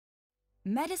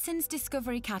Medicines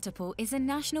Discovery Catapult is a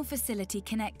national facility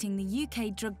connecting the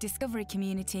UK drug discovery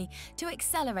community to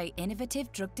accelerate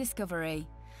innovative drug discovery.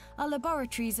 Our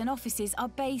laboratories and offices are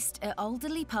based at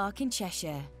Alderley Park in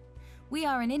Cheshire. We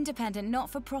are an independent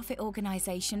not-for-profit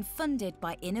organisation funded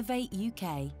by Innovate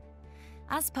UK.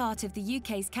 As part of the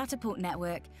UK's Catapult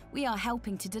network, we are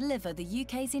helping to deliver the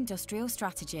UK's industrial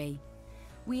strategy.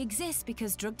 We exist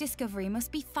because drug discovery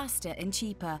must be faster and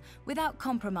cheaper without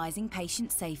compromising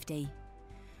patient safety.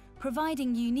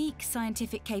 Providing unique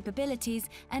scientific capabilities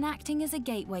and acting as a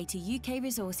gateway to UK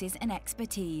resources and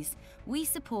expertise, we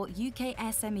support UK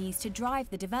SMEs to drive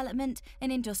the development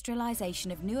and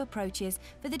industrialisation of new approaches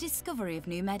for the discovery of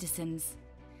new medicines.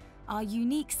 Our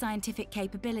unique scientific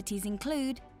capabilities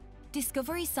include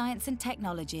discovery science and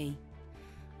technology.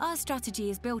 Our strategy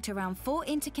is built around 4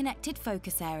 interconnected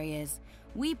focus areas.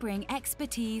 We bring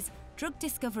expertise, drug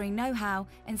discovery know-how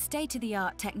and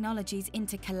state-of-the-art technologies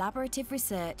into collaborative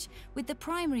research with the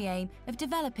primary aim of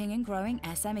developing and growing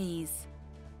SMEs.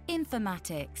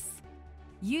 Informatics.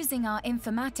 Using our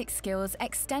informatics skills,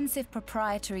 extensive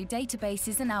proprietary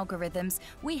databases and algorithms,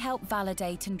 we help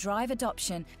validate and drive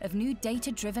adoption of new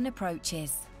data-driven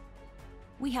approaches.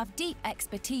 We have deep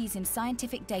expertise in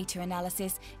scientific data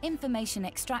analysis, information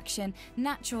extraction,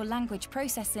 natural language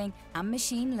processing and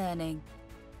machine learning.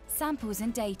 Samples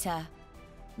and data.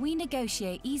 We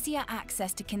negotiate easier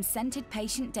access to consented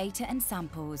patient data and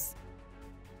samples,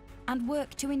 and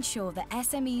work to ensure that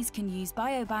SMEs can use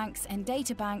biobanks and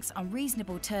databanks on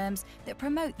reasonable terms that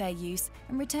promote their use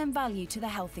and return value to the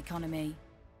health economy.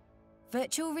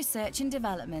 Virtual research and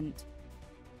development.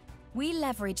 We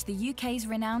leverage the UK's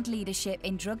renowned leadership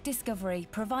in drug discovery,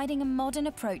 providing a modern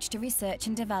approach to research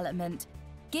and development,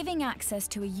 giving access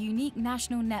to a unique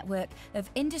national network of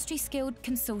industry-skilled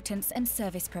consultants and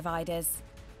service providers.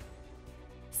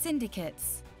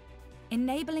 Syndicates.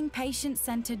 Enabling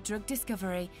patient-centred drug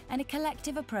discovery and a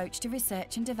collective approach to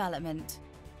research and development.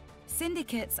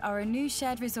 Syndicates are a new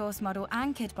shared resource model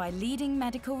anchored by leading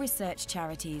medical research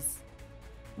charities.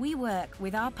 We work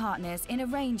with our partners in a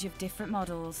range of different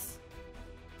models.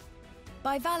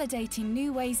 By validating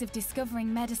new ways of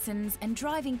discovering medicines and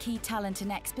driving key talent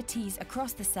and expertise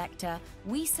across the sector,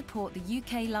 we support the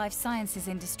UK life sciences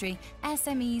industry,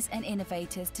 SMEs and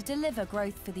innovators to deliver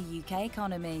growth for the UK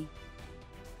economy.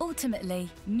 Ultimately,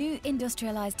 new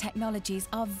industrialised technologies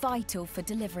are vital for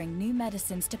delivering new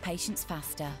medicines to patients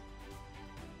faster.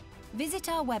 Visit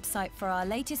our website for our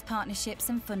latest partnerships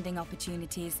and funding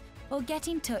opportunities, or get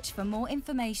in touch for more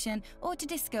information or to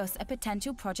discuss a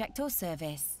potential project or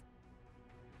service.